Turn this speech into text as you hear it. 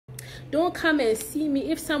Don't come and see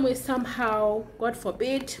me if some way somehow, God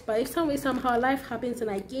forbid, but if some way somehow life happens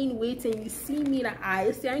and I gain weight and you see me that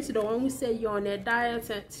I to the one who say you're on a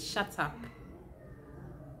diet, shut up.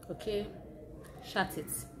 Okay, shut it.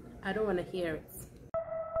 I don't want to hear it.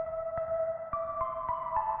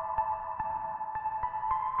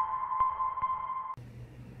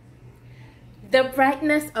 The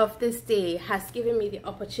brightness of this day has given me the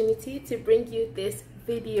opportunity to bring you this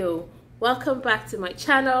video. Welcome back to my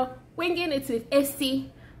channel, Winging It with AC.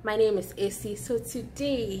 My name is AC. So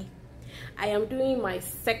today I am doing my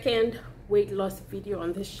second weight loss video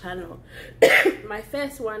on this channel. My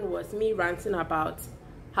first one was me ranting about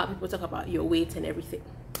how people talk about your weight and everything.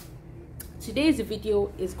 Today's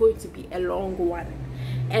video is going to be a long one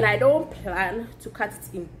and I don't plan to cut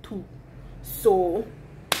it in two, so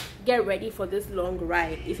get ready for this long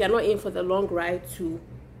ride. If you're not in for the long ride too,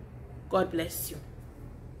 God bless you.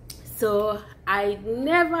 So I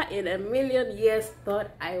never in a million years thought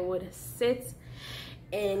I would sit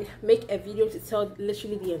and make a video to tell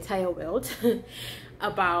literally the entire world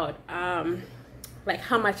about like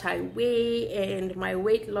how much I weigh and my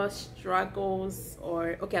weight loss struggles.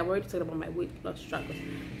 Or okay, I've already talked about my weight loss struggles.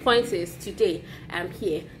 Point is, today I'm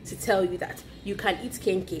here to tell you that you can eat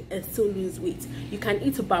Kenkey and still lose weight. You can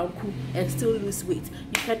eat banku and still lose weight.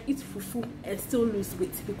 You can eat fufu and still lose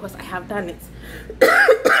weight, because I have done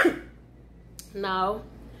it. Now,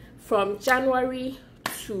 from January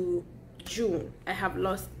to June, I have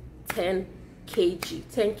lost 10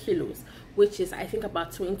 kilos, which is I think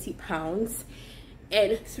about 20 pounds.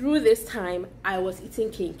 And through this time, I was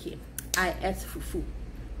eating Kenkey, I ate fufu,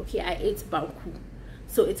 okay, I ate banku,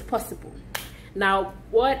 so it's possible. Now,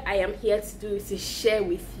 what I am here to do is to share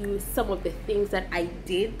with you some of the things that I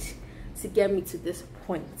did to get me to this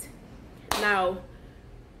point. Now,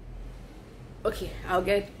 okay,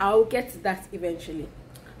 I'll get to that eventually.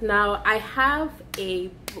 Now, I have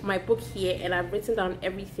my book here and I've written down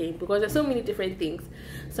everything because there's so many different things.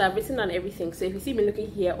 So I've written down everything. So if you see me looking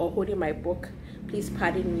here or holding my book, please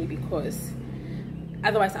pardon me, because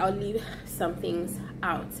otherwise I'll leave some things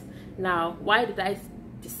out. Now, why did I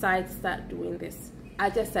decide to start doing this? I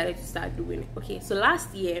just decided to start doing it. Okay, so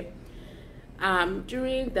last year,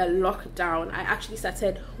 during the lockdown, I actually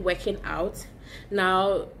started working out.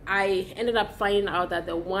 Now, I ended up finding out that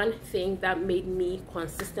the one thing that made me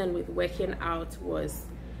consistent with working out was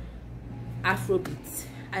Afrobeats.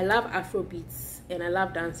 I love Afrobeats and I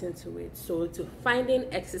love dancing to it. So to finding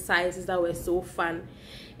exercises that were so fun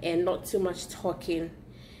and not too much talking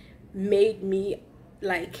made me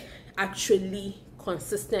like actually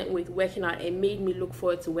consistent with working out. It made me look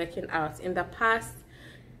forward to working out. In the past,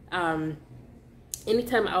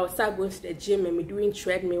 anytime I would start going to the gym and be doing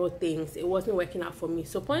treadmill things, it wasn't working out for me.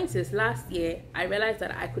 So point is, last year I realized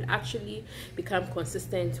that I could actually become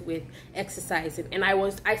consistent with exercising, and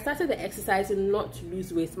I started the exercising not to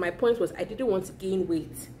lose weight. My point was I didn't want to gain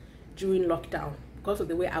weight during lockdown because of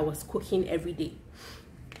the way I was cooking every day.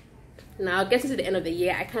 Now, getting to the end of the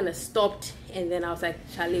year, I kind of stopped, and then I was like,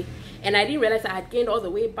 Charlie, and I didn't realize I had gained all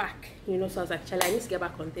the way back, you know. So I was like, Charlie, I need to get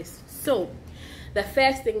back on this. So the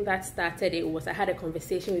first thing that started it was I had a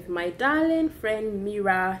conversation with my darling friend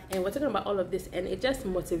Mira, and we're talking about all of this, and it just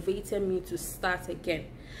motivated me to start again.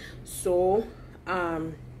 So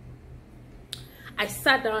I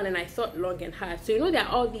sat down and I thought long and hard. So you know, there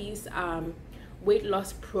are all these weight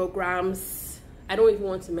loss programs. I don't even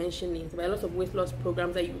want to mention names, but a lot of weight loss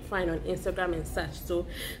programs that you find on Instagram and such. So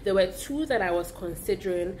there were two that I was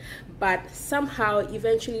considering, but somehow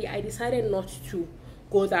eventually I decided not to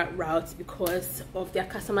go that route because of their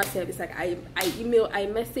customer service. Like I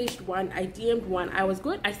messaged one, I DM'd one.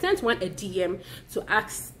 I sent one a DM to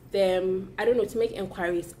ask them, I don't know, to make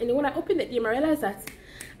inquiries. And then when I opened the DM, I realized that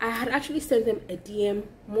I had actually sent them a DM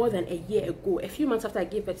more than a year ago, a few months after I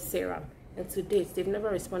gave birth to Sarah. And to date, they've never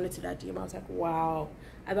responded to that DM. I was like, wow.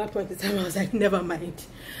 At that point in time, I was like, never mind.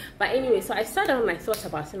 But anyway, so I sat down and I thought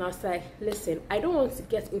about it, and I was like, listen, I don't want to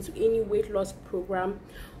get into any weight loss program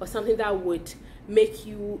or something that would make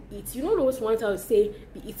you eat, you know, those ones I would say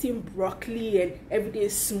be eating broccoli and everyday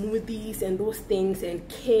smoothies and those things and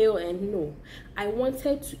kale. And no, I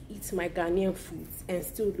wanted to eat my Ghanaian foods and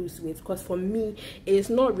still lose weight, because for me it is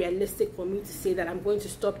not realistic for me to say that I'm going to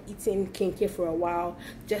stop eating Kenkey for a while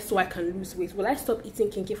just so I can lose weight. Will I stop eating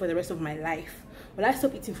Kenkey for the rest of my life? Will I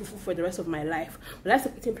stop eating fufu for the rest of my life? Will I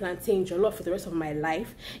stop eating plantain jollof for the rest of my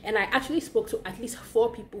life? And I actually spoke to at least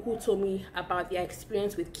 4 people who told me about their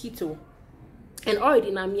experience with keto. And already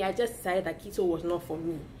now, me, I just decided that keto was not for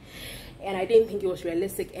me, and I didn't think it was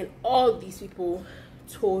realistic. And all these people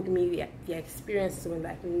told me their experiences were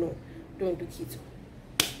like, no, don't do keto.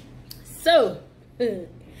 So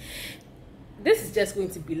This is just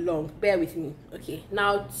going to be long, bear with me. Okay,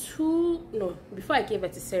 now before I gave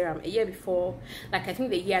birth to Serum, a year before, like I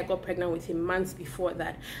think the year I got pregnant with him, months before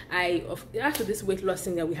that, after this weight loss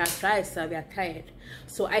thing that we have tried, so we are tired,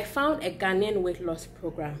 so I found a Ghanaian weight loss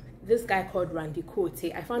program. This guy called Randy Cote,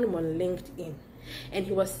 I found him on LinkedIn, and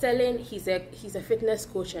he was selling, he's a fitness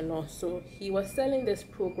coach and all, so he was selling this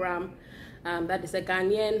program that is a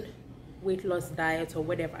Ghanaian weight loss diet or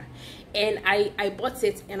whatever, and I bought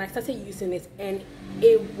it and I started using it, and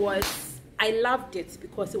I loved it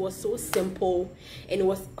because it was so simple, and it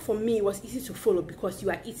was, for me, it was easy to follow because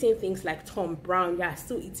you are eating things like Tom Brown, you are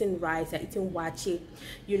still eating rice, you are eating wache,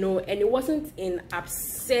 you know, and it wasn't in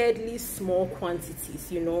absurdly small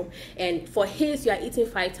quantities, you know. And for his, you are eating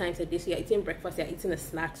 5 times a day, so you are eating breakfast, you are eating a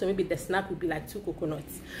snack, so maybe the snack would be like 2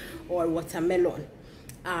 coconuts or watermelon.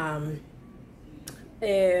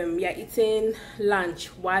 Yeah, eating lunch,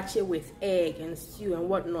 wache with egg and stew and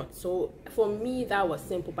whatnot. So for me that was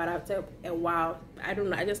simple, but after a while, I don't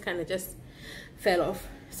know, I just kind of just fell off.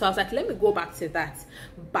 So I was like, let me go back to that.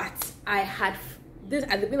 But I had this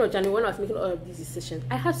at the beginning of January when I was making all of these decisions,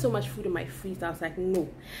 I had so much food in my freezer. I was like, no,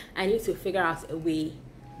 I need to figure out a way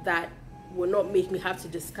that will not make me have to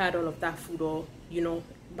discard all of that food, or you know,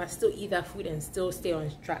 but still eat that food and still stay on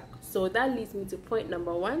track. So that leads me to point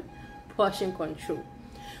number 1, portion control.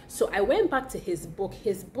 So I went back to his book.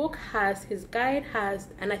 His guide has,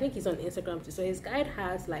 and I think he's on Instagram too, so his guide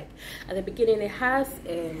has, like, at the beginning it has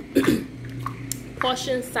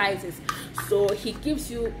portion sizes. So he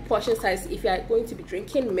gives you portion size if you are going to be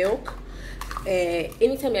drinking milk,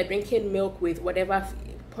 anytime you're drinking milk with whatever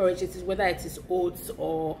porridge it is, whether it is oats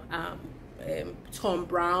or Tom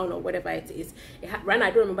Brown or whatever it is. Right now I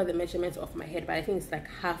don't remember the measurements off my head, but I think it's like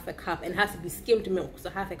half a cup, and it has to be skimmed milk, so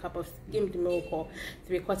half a cup of skimmed milk or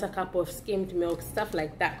 3/4 cup of skimmed milk, stuff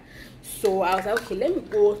like that. So I was like, okay, let me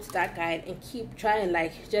go to that guide and keep trying,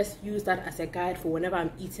 like, just use that as a guide for whenever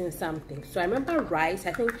I'm eating something. So I remember rice,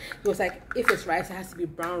 I think it was like, if it's rice it has to be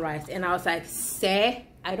brown rice, and I was like, sir,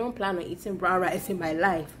 I don't plan on eating brown rice in my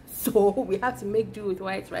life, so we have to make do with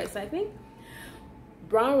white rice. I think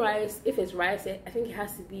brown rice, if it's rice, I think it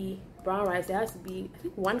has to be brown rice, it has to be, I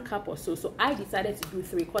think, 1 cup or so. So I decided to do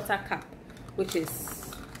 3/4 cup, which is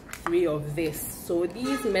 3 of this. So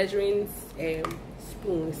these measuring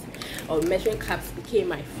spoons or measuring cups became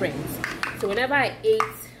my friends. So whenever I ate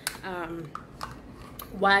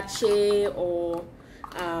wache or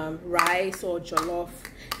rice or jollof,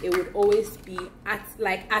 it would always be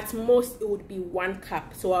at most it would be 1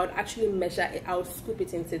 cup. So I would actually measure it, I would scoop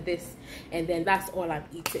it into this, and then that's all I'm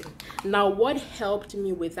eating. Now what helped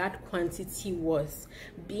me with that quantity was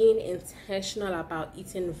being intentional about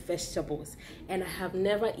eating vegetables, and I have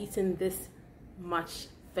never eaten this much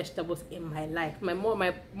vegetables in my life. My mom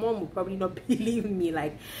would probably not believe me,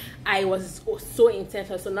 like, I was so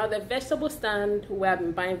intentional. So now the vegetable stand where I've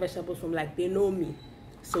been buying vegetables from, like, they know me,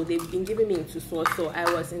 so they've been giving me into sauce. So I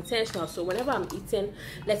was intentional. So whenever I'm eating,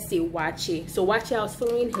 let's say wache, so wache, I was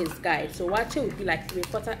following his guide. So wache would be like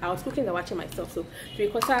 3/4, I was cooking the wache myself, so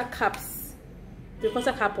 3/4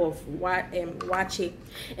 cup of wache,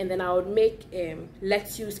 and then I would make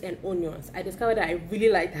lettuce and onions. I discovered that I really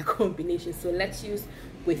like that combination. So lettuce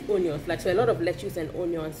with onions, like, so a lot of lettuce and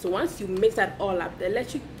onions. So once you mix that all up, the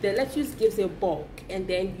lettuce gives a bulk, and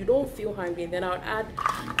then you don't feel hungry. And then I would add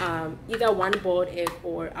either 1 boiled egg,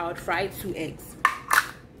 or I would fry 2 eggs.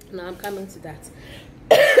 Now I'm coming to that.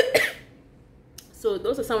 So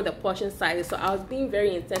those are some of the portion sizes. So I was being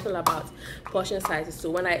very intentional about portion sizes.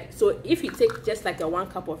 So if you take just like a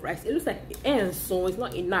 1 cup of rice, it looks like it ends, so it's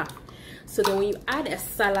not enough. So then when you add a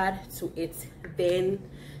salad to it, then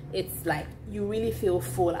it's like you really feel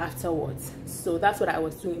full afterwards. So that's what I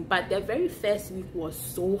was doing. But the very first week was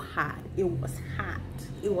so hard. It was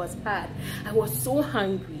hard. I was so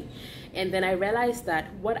hungry. And then I realized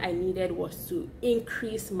that what I needed was to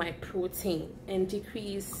increase my protein and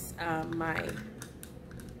decrease my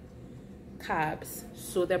carbs.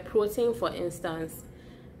 So the protein, for instance,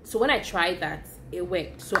 so when I tried that, it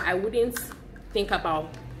worked. So I wouldn't think about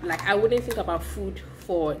food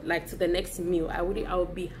for, like, to the next meal. I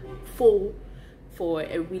would be full for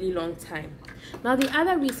a really long time. Now the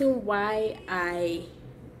other reason why I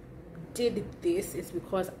did this is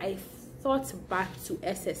because I thought back to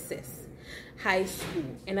SSS, high school,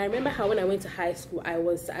 and I remember how when I went to high school, I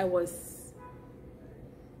was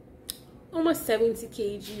almost 70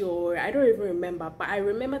 kg, or I don't even remember, but I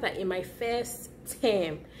remember that in my first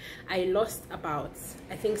term I lost about,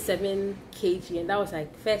 I think, 7 kg, and that was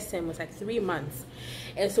like, first term was like 3 months.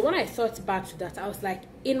 And so when I thought back to that, I was like,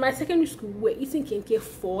 in my secondary school we're eating Kenkey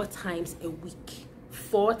 4 times a week.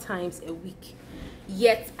 4 times a week.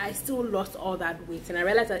 yet I still lost all that weight. And I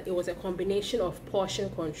realized that it was a combination of portion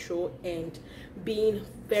control and being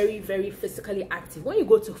very, very physically active. When you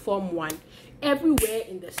go to Form 1, everywhere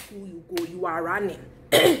in the school you go, you are running.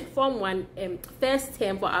 Form 1, first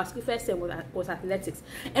term for our school, first term was athletics.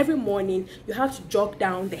 Every morning you have to jog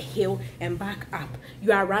down the hill and back up.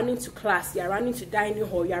 You are running to class, you are running to dining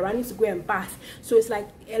hall, you are running to go and bath. So it's like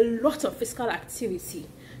a lot of physical activity.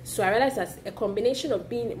 So I realized that's a combination of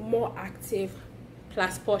being more active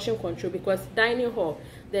plus portion control, because dining hall,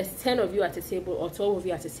 there's 10 of you at a table or 12 of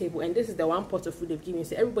you at a table, and this is the one pot of food they've given you,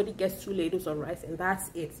 so everybody gets 2 ladles of rice and that's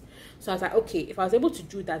it. So I was like, okay, if I was able to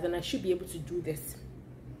do that, then I should be able to do this.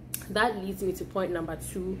 That leads me to point number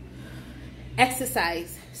 2,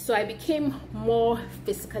 exercise. So I became more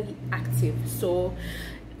physically active. So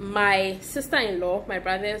my sister-in-law, my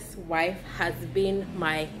brother's wife, has been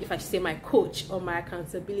my, if I should say, my coach or my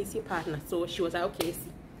accountability partner. So she was like, okay,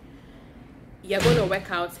 see, you're going to work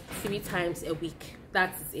out 3 times a week.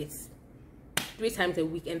 That's it. 3 times a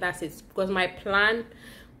week, and that's it. Because my plan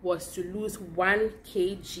was to lose 1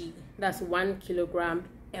 kg, that's 1 kilogram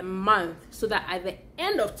a month, so that at the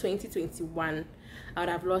end of 2021 I would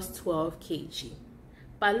have lost 12 kg.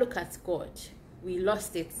 But look at God, we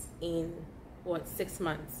lost it in what, 6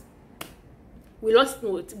 months? We lost 10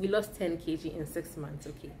 kg in 6 months.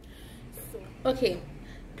 Okay,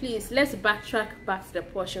 please, let's backtrack back to the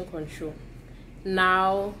portion control.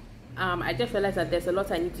 Now I just realized that there's a lot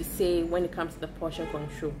I need to say when it comes to the portion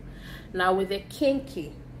control. Now with the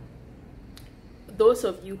Kenkey, those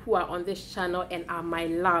of you who are on this channel and are my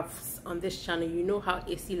loves on this channel, you know how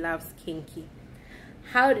AC loves Kenkey.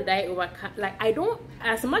 How did I overcome? Like, I don't,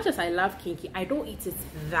 as much as I love Kenkey, I don't eat it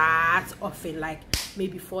that often, like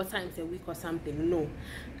maybe 4 times a week or something. No.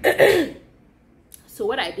 So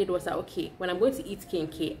what I did was that, okay, when I'm going to eat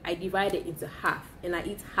Kenkey, I divide it into half, and I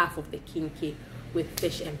eat half of the Kenkey with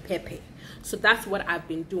fish and pepper. So that's what I've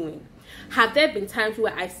been doing. Have there been times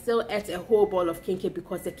where I still ate a whole bowl of Kenkey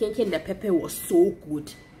because the Kenkey and the pepper was so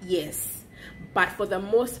good? Yes. But for the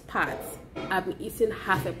most part, I've been eating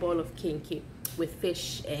half a bowl of Kenkey with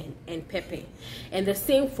fish and pepper. And the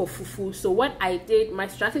same for fufu. So what I did, my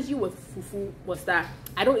strategy with fufu was that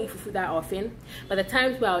I don't eat fufu that often, but the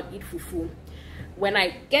times where I would eat fufu, when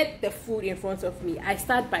I get the food in front of me, I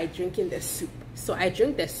start by drinking the soup. So I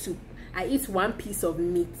drink the soup, I eat 1 piece of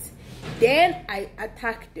meat, then I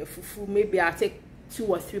attack the fufu. Maybe I'll take 2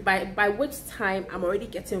 or 3, by which time I'm already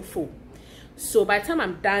getting full. So by the time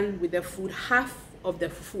I'm done with the food, half of the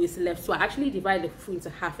fufu is left. So I actually divide the fufu into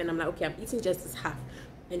half, and I'm like, okay, I'm eating just this half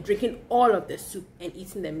and drinking all of the soup and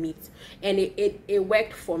eating the meat, and it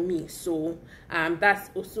worked for me. So that's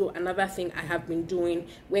also another thing I have been doing.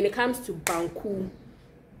 When it comes to banku,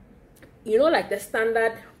 you know, like the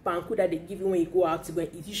standard banku that they give you when you go out to go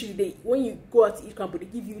and eat, usually when you go out to eat campo, they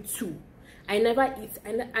give you 2. I never eat,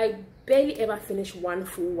 and I barely ever finish 1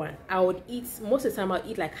 full one. I would eat, most of the time I'll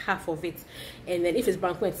eat like half of it, and then if it's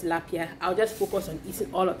banku and tilapia, I'll just focus on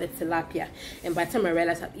eating all of the tilapia. And by the time I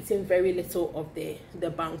realize I'm eating very little of the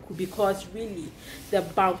banku, because really the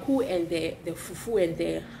banku and the fufu and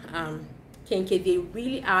the Kenkey, they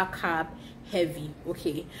really are carb heavy.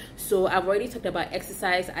 Okay, so I've already talked about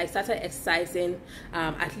exercise. I started exercising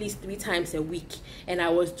at least 3 times a week, and I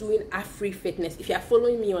was doing Afri Fitness. If you are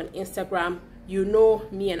following me on Instagram, you know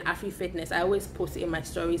me and Afri Fitness. I always post it in my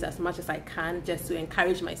stories as much as I can, just to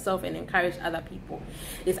encourage myself and encourage other people.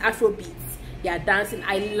 It's Afro beats, yeah, dancing.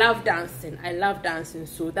 I love dancing.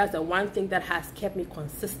 So that's the one thing that has kept me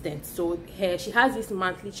consistent. So she has these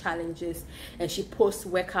monthly challenges, and she posts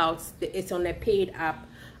workouts. It's on a paid app,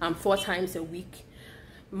 4 times a week.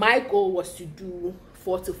 My goal was to do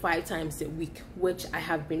 4 to 5 times a week, which I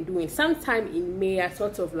have been doing. Sometime in May, I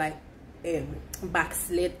sort of like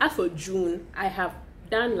backslid. As for June, I have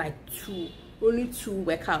done like only 2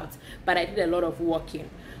 workouts, but I did a lot of walking.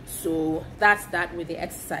 So that's that with the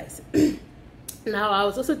exercise. Now, I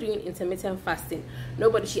was also doing intermittent fasting.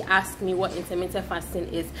 Nobody should ask me what intermittent fasting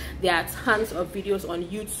is. There are tons of videos on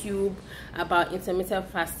YouTube about intermittent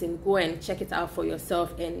fasting. Go and check it out for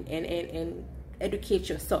yourself and educate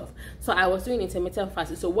yourself. So I was doing intermittent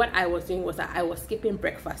fasting. So what I was doing was that I was skipping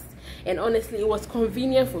breakfast, and honestly it was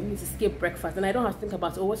convenient for me to skip breakfast, and I don't have to think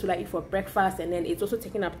about, oh, what will I eat for breakfast, and then it's also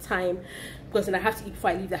taking up time because then I have to eat before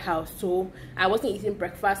I leave the house. So I wasn't eating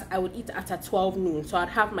breakfast. I would eat after 12 noon. So I'd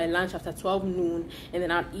have my lunch after 12 noon, and then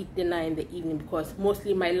I'd eat dinner in the evening, because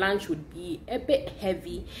mostly my lunch would be a bit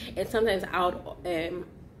heavy, and sometimes I would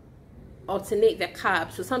alternate the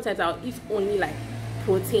carbs. So sometimes I'll eat only like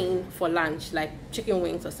protein for lunch, like chicken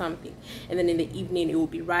wings or something, and then in the evening it will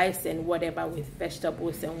be rice and whatever with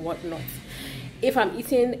vegetables and whatnot. if I'm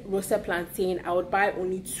eating roasted plantain, I would buy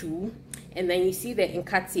only 2. And then you see the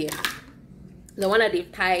Kenkey, the one that they've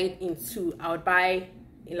tied in 2, I would buy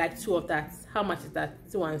like 2 of that. How much is that?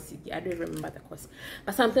 260. I don't remember the cost,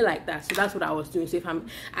 but something like that. So that's what I was doing. So if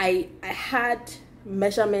I had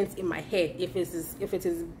measurements in my head. If it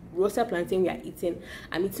is roasted plantain we are eating,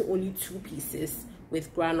 I'm eating only 2 pieces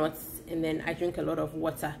with groundnuts, and then I drink a lot of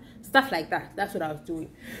water, stuff like that. That's what I was doing.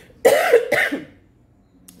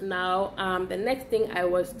 Now the next thing I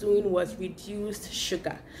was doing was reduced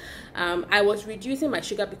sugar. I was reducing my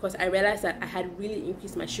sugar because I realized that I had really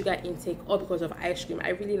increased my sugar intake, all because of ice cream. I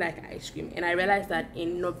really like ice cream, and I realized that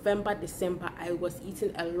in November, December, I was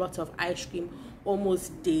eating a lot of ice cream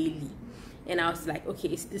almost daily, and I was like, okay,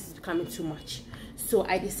 this is becoming too much. So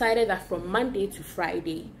I decided that from Monday to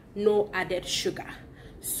Friday, no added sugar.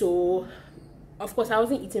 So of course I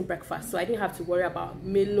wasn't eating breakfast, so I didn't have to worry about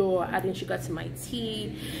Milo or adding sugar to my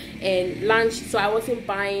tea, and lunch, so I wasn't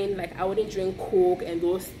buying, like, I wouldn't drink Coke and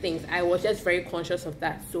those things. I was just very conscious of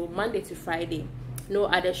that. So Monday to Friday, no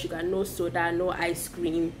added sugar, no soda, no ice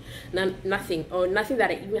cream, nothing that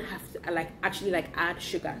I even have to actually add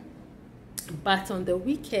sugar. But on the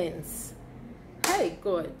weekends, hey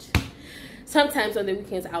God, sometimes on the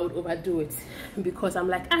weekends I would overdo it, because I'm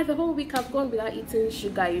like, the whole week I've gone without eating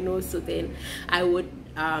sugar, you know. So then I would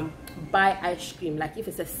buy ice cream, like if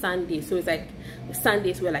it's a Sunday. So it's like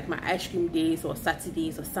Sundays were like my ice cream days, or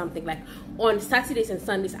Saturdays or something. Like on Saturdays and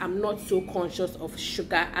Sundays, I'm not so conscious of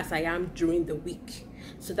sugar as I am during the week.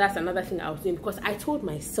 So that's another thing I was doing, because I told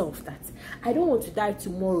myself that I don't want to die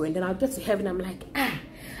tomorrow, and then I'll get to heaven, I'm like,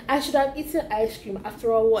 I should have eaten ice cream.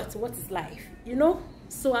 After all, what is life, you know?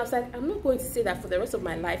 So I was like, I'm not going to say that for the rest of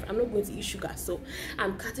my life I'm not going to eat sugar, so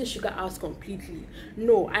I'm cutting sugar out completely.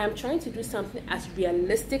 No, I am trying to do something as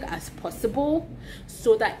realistic as possible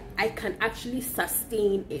so that I can actually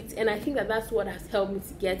sustain it. And I think that that's what has helped me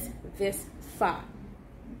to get this far.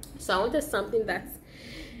 So I wanted something that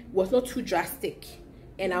was not too drastic,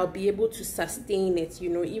 and I'll be able to sustain it, you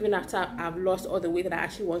know, even after I've lost all the weight that I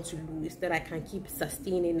actually want to lose, that I can keep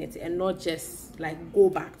sustaining it and not just like go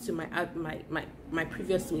back to my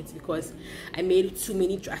previous weight because I made too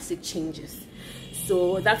many drastic changes.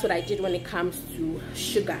 So that's what I did when it comes to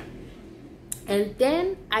sugar. And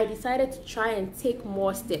then I decided to try and take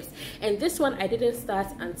more steps, and this one I didn't start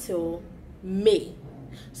until May.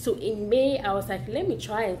 So in May, I was like, let me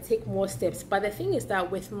try and take more steps. But the thing is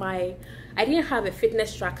that I didn't have a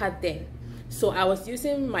fitness tracker then. So I was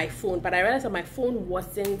using my phone, but I realized that my phone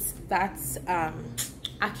wasn't that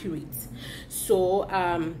accurate. So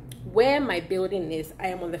where my building is, I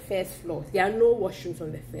am on the first floor. There are no washrooms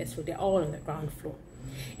on the first floor. They're all on the ground floor.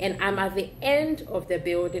 And I'm at the end of the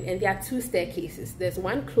building, and there are 2 staircases. There's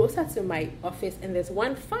one closer to my office, and there's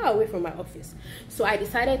one far away from my office. So I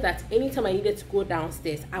decided that anytime I needed to go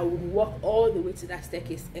downstairs, I would walk all the way to that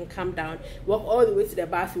staircase and come down, walk all the way to the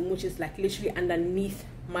bathroom, which is like literally underneath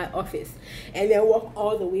my office, and then walk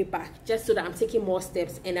all the way back, just so that I'm taking more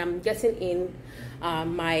steps and I'm getting in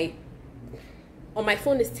on my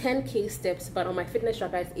phone is 10K steps, but on my fitness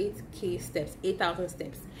tracker it's 8K steps, 8,000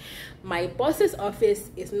 steps. My boss's office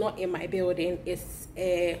is not in my building. It's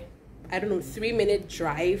a, I don't know, 3-minute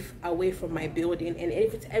drive away from my building. And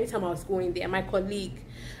every time I was going there, my colleague,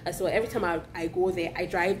 so every time I go there, I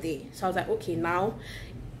drive there. So I was like, okay, now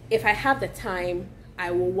if I have the time,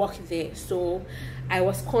 I will walk there. So I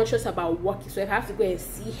was conscious about walking. So if I have to go and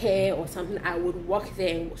see her or something, I would walk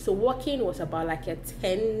there. So walking was about like a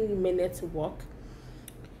 10-minute walk,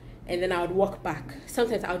 and then I would walk back.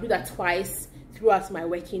 Sometimes I'll do that twice throughout my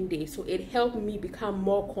working day. So it helped me become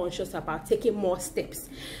more conscious about taking more steps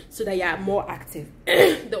so that you are more active.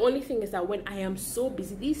 The only thing is that when I am so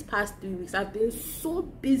busy, these past 3 weeks I've been so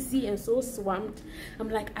busy and so swamped, I'm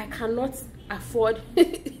like, I cannot afford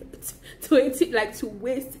to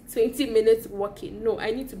waste 20 minutes walking. No,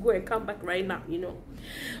 I need to go and come back right now, you know.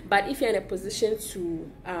 But if you're in a position to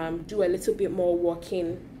do a little bit more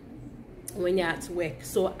walking when you're at work,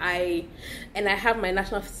 so I have my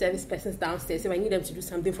national service persons downstairs. If I need them to do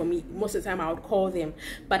something for me, most of the time I would call them,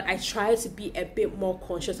 but I try to be a bit more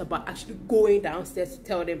conscious about actually going downstairs to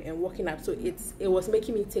tell them and walking up. So it was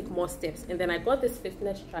making me take more steps. And then I got this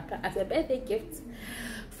fitness tracker as a birthday gift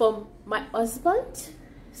from my husband.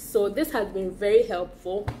 So this has been very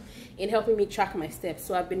helpful in helping me track my steps.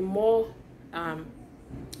 So I've been more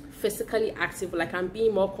physically active, like I'm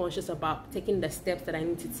being more conscious about taking the steps that I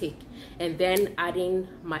need to take, and then adding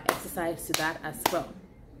my exercise to that as well.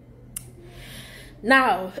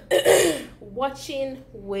 Now, watching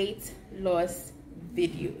weight loss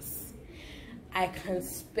videos, I can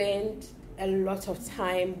spend a lot of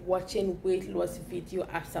time watching weight loss video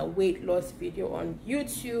after weight loss video on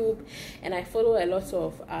YouTube, and I follow a lot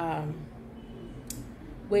of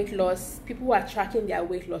weight loss people who are tracking their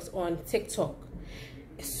weight loss on TikTok.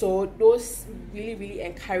 So those really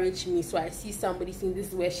encourage me. So I see somebody saying this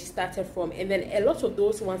is where she started from, and then a lot of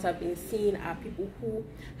those ones I've been seeing are people who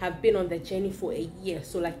have been on the journey for a year.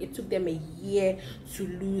 So like it took them a year to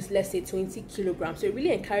lose, let's say, 20 kilograms. So it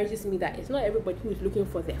really encourages me that it's not everybody who is looking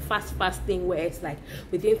for the fast thing where it's like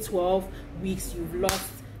within 12 weeks you've lost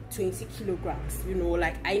 20 kilograms. You know,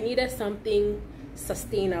 like I needed something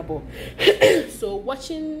sustainable. So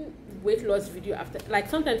watching weight loss video after, like,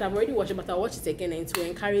 sometimes I've already watched it, but I'll watch it again, and to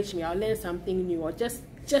encourage me, I'll learn something new, or just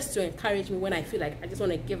to encourage me when I feel like I just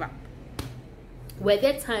want to give up. Were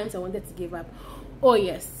there times I wanted to give up? Oh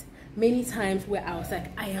yes, many times where I was like,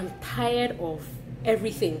 I am tired of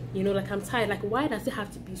everything, you know, like I'm tired. Like, why does it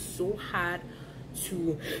have to be so hard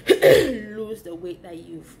to lose the weight that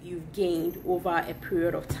you've gained over a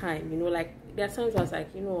period of time? You know, like there are times I was like,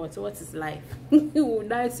 you know what is life? You will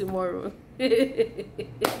die tomorrow.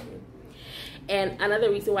 And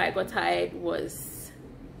another reason why I got tired was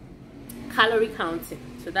calorie counting.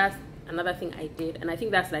 So that's another thing I did, and I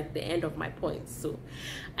think that's like the end of my points. So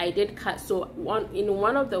I did cut. So in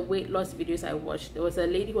one of the weight loss videos I watched, there was a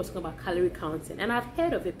lady who was talking about calorie counting, and I've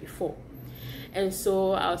heard of it before. And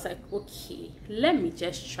so I was like, okay, let me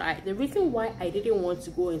just try. The reason why I didn't want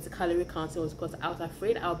to go into calorie counting was because I was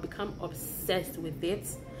afraid I'll become obsessed with it.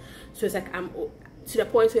 So it's like I'm to the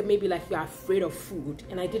point where maybe like you're afraid of food,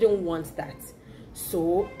 and I didn't want that.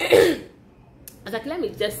 So I was like, let me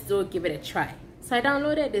just still give it a try. So I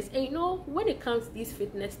downloaded this, and you know, when it comes to these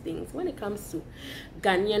fitness things, when it comes to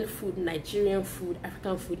Ghanaian food, Nigerian food,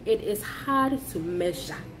 African food, it is hard to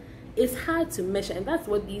measure. It's hard to measure, and that's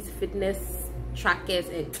what these fitness trackers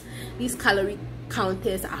and these calorie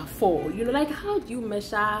counters are for. You know, like, how do you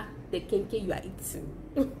measure the kenkey you are eating,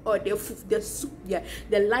 or the soup, yeah,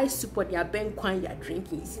 the light soup, or the banku you are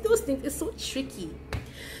drinking? You see, those things is so tricky.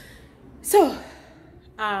 So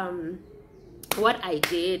what I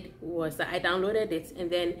did was that I downloaded it, and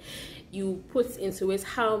then you put into it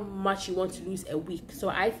how much you want to lose a week. So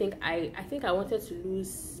I think I wanted to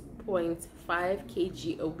lose 0.5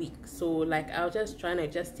 kg a week. So like I was just trying to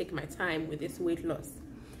just take my time with this weight loss.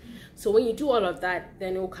 So when you do all of that,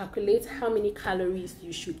 then it will calculate how many calories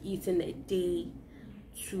you should eat in a day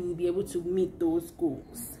to be able to meet those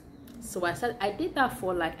goals. So I did that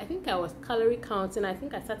for, like, I think I was calorie counting. I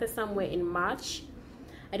think I started somewhere in March.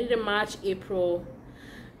 I did in March, April,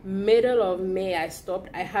 middle of May I stopped.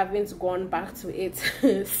 I haven't gone back to it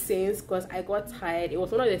since, because I got tired. It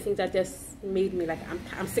was one of the things that just made me like,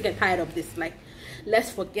 I'm sick and tired of this. Like,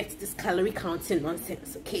 let's forget this calorie counting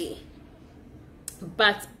nonsense, okay?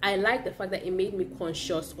 But I like the fact that it made me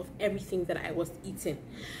conscious of everything that I was eating.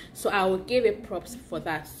 So I will give it props for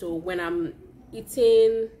that. So when I'm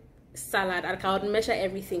eating salad, I would measure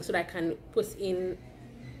everything so that I can put in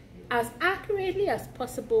as accurately as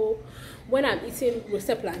possible. When I'm eating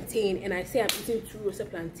roasted plantain and I say I'm eating 2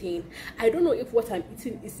 roasted plantain, I don't know if what I'm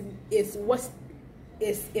eating is what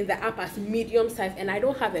is in the app as medium size, and I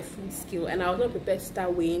don't have a food scale, and I was not prepared to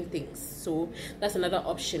start weighing things. So that's another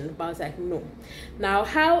option, but I was like, no. Now,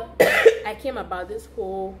 how I came about this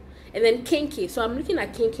whole, and then Kenkey. So I'm looking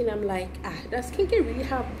at Kenkey and I'm like, does Kenkey really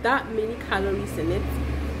have that many calories in it?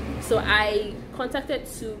 So I contacted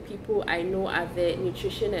 2 people I know at the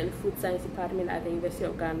nutrition and food science department at the University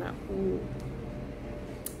of Ghana, who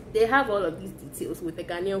they have all of these details with the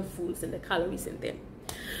Ghanaian foods and the calories in them.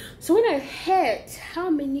 So when I heard how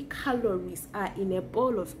many calories are in a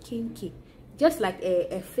bowl of Kenkey, just like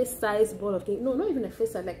a fist-sized bowl of Kenkey, no, not even a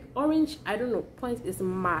fist size, like orange, I don't know, point is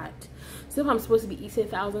mad. So if I'm supposed to be eating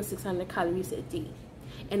 1,600 calories a day,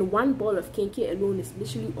 and one bowl of Kenkey alone is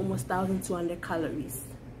literally almost 1,200 calories.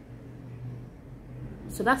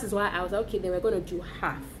 So that is why I was like, okay, then we're going to do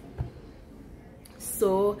half.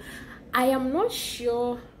 So I am not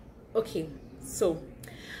sure. Okay, so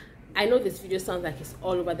I know this video sounds like it's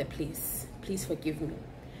all over the place. Please forgive me.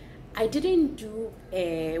 I didn't do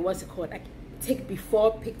what's it called, like take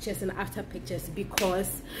before pictures and after pictures,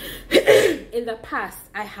 because in the past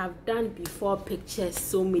I have done before pictures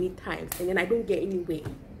so many times, and then I don't get anywhere.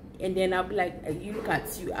 And then I'll be like, you look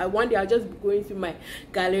at you. One day I'll just be going through my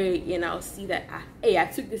gallery and I'll see that, hey, I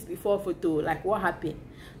took this before photo. Like, what happened?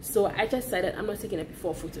 So I just decided I'm not taking a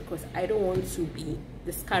before photo because I don't want to be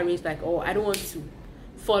discouraged. Like, oh, I don't want to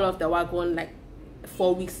fall off the wagon like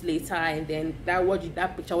 4 weeks later, and then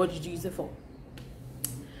that picture, what did you use it for?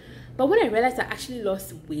 But when I realized I actually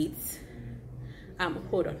lost weight,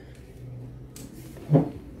 hold on.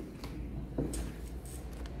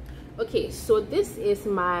 Okay, Okay, so this is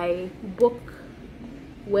my book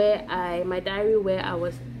where my diary where I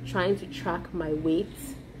was trying to track my weight.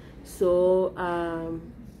 So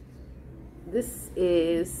this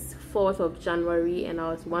is 4th of January and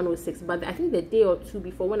I was 106, but I think the day or two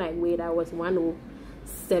before when I weighed I was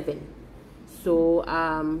 107.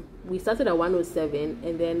 So we started at 107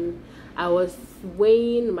 and then I was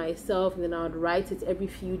weighing myself and then I would write it every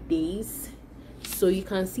few days. So you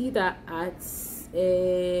can see that at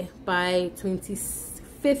by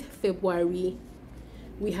 25th February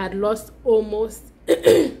we had lost almost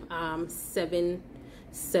 7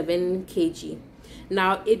 kg.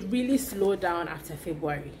 Now it really slowed down after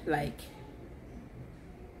February, like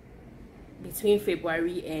between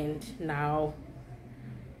February and now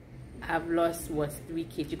I've lost what 3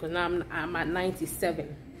 kg, because now I'm at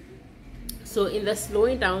 97. So in the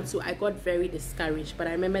slowing down too, I got very discouraged, but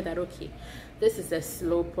I remember that okay, this is a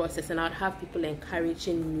slow process, and I'd have people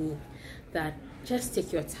encouraging me that just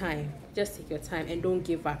take your time, and don't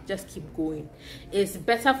give up, just keep going. It's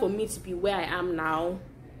better for me to be where I am now.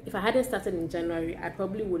 If I hadn't started in January, I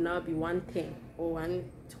probably would now be 110 or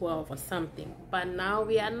 112 or something, but now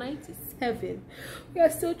we are 97. We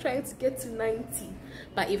are still trying to get to 90,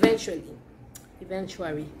 but eventually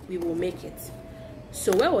we will make it.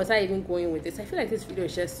 So where was I even going with this? I feel like this video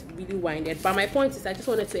is just really winded, but my point is I just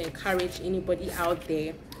wanted to encourage anybody out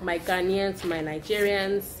there, my Ghanaians, my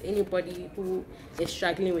Nigerians, anybody who is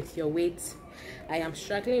struggling with your weight. I am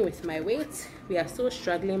struggling with my weight. We are still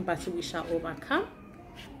struggling, but we shall overcome.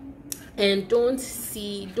 And don't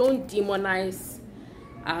demonize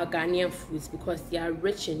our Ghanaian foods because they are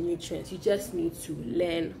rich in nutrients. You just need to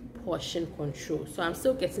learn portion control. So I'm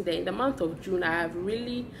still getting there. In the month of June, I have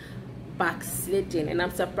really backslidden, and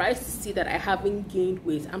I'm surprised to see that I haven't gained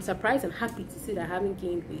weight. I'm surprised and happy to see that I haven't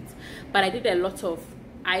gained weight, but I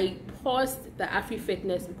paused the Afri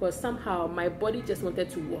Fitness because somehow my body just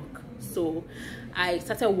wanted to walk. So I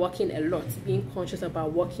started walking a lot, being conscious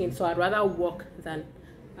about walking. So I'd rather walk than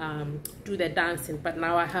do the dancing, but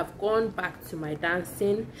now I have gone back to my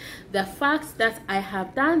dancing. The fact that I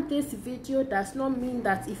have done this video does not mean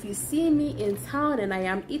that if you see me in town and I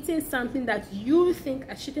am eating something that you think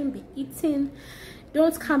I shouldn't be eating,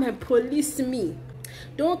 don't come and police me.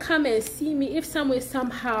 Don't come and see me if some way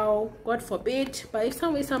somehow, God forbid, but if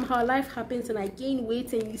some way somehow life happens and I gain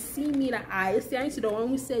weight and you see me that I say to the one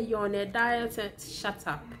who say you're on a diet, and shut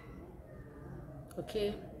up.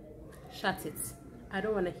 Okay, shut it. I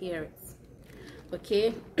don't want to hear it.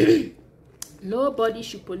 Okay. Nobody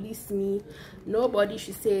should police me. Nobody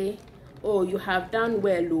should say, oh, you have done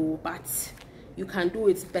well, oh, but you can do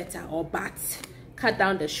it better, or but cut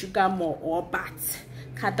down the sugar more, or but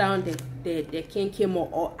cut down the Kenkey more,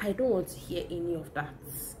 or I don't want to hear any of that.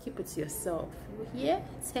 Keep it to yourself. You hear?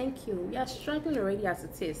 Thank you. We are struggling already as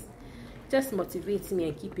it is. Just motivate me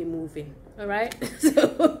and keep it moving. All right.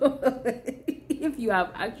 So if you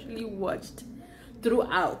have actually watched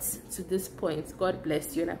throughout to this point, God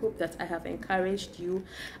bless you, and I hope that I have encouraged you.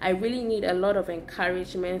 I really need a lot of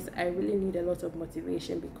encouragement. I really need a lot of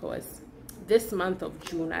motivation, because this month of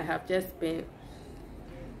June I have just been,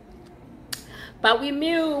 but we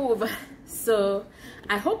move. So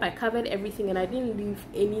I hope I covered everything and I didn't leave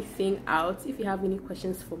anything out. If you have any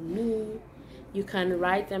questions for me, you can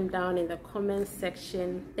write them down in the comment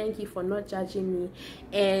section. Thank you for not judging me.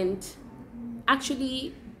 And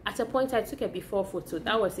actually, at a point I took a before photo.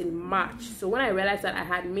 That was in March. So when I realized that I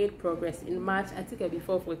had made progress in March, I took a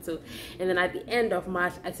before photo, and then at the end of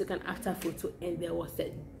March I took an after photo, and there was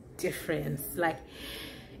a difference. Like,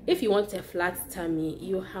 if you want a flat tummy,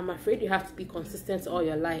 I'm afraid you have to be consistent all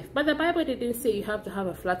your life. But the Bible didn't say you have to have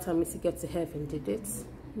a flat tummy to get to heaven, did it?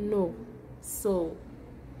 No. So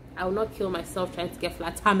I will not kill myself trying to get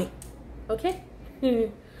flat tummy. Okay.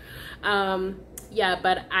 Yeah,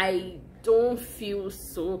 but I don't feel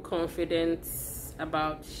so confident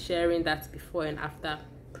about sharing that before and after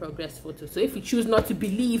progress photo. So if you choose not to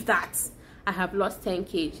believe that I have lost 10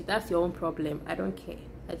 kg, that's your own problem. I don't care.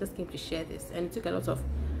 I just came to share this, and it took a lot of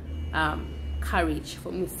courage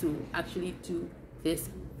for me to actually do this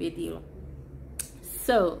video.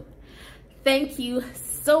 So thank you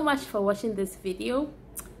so much for watching this video,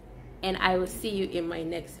 and I will see you in my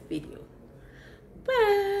next video.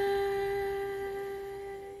 Bye.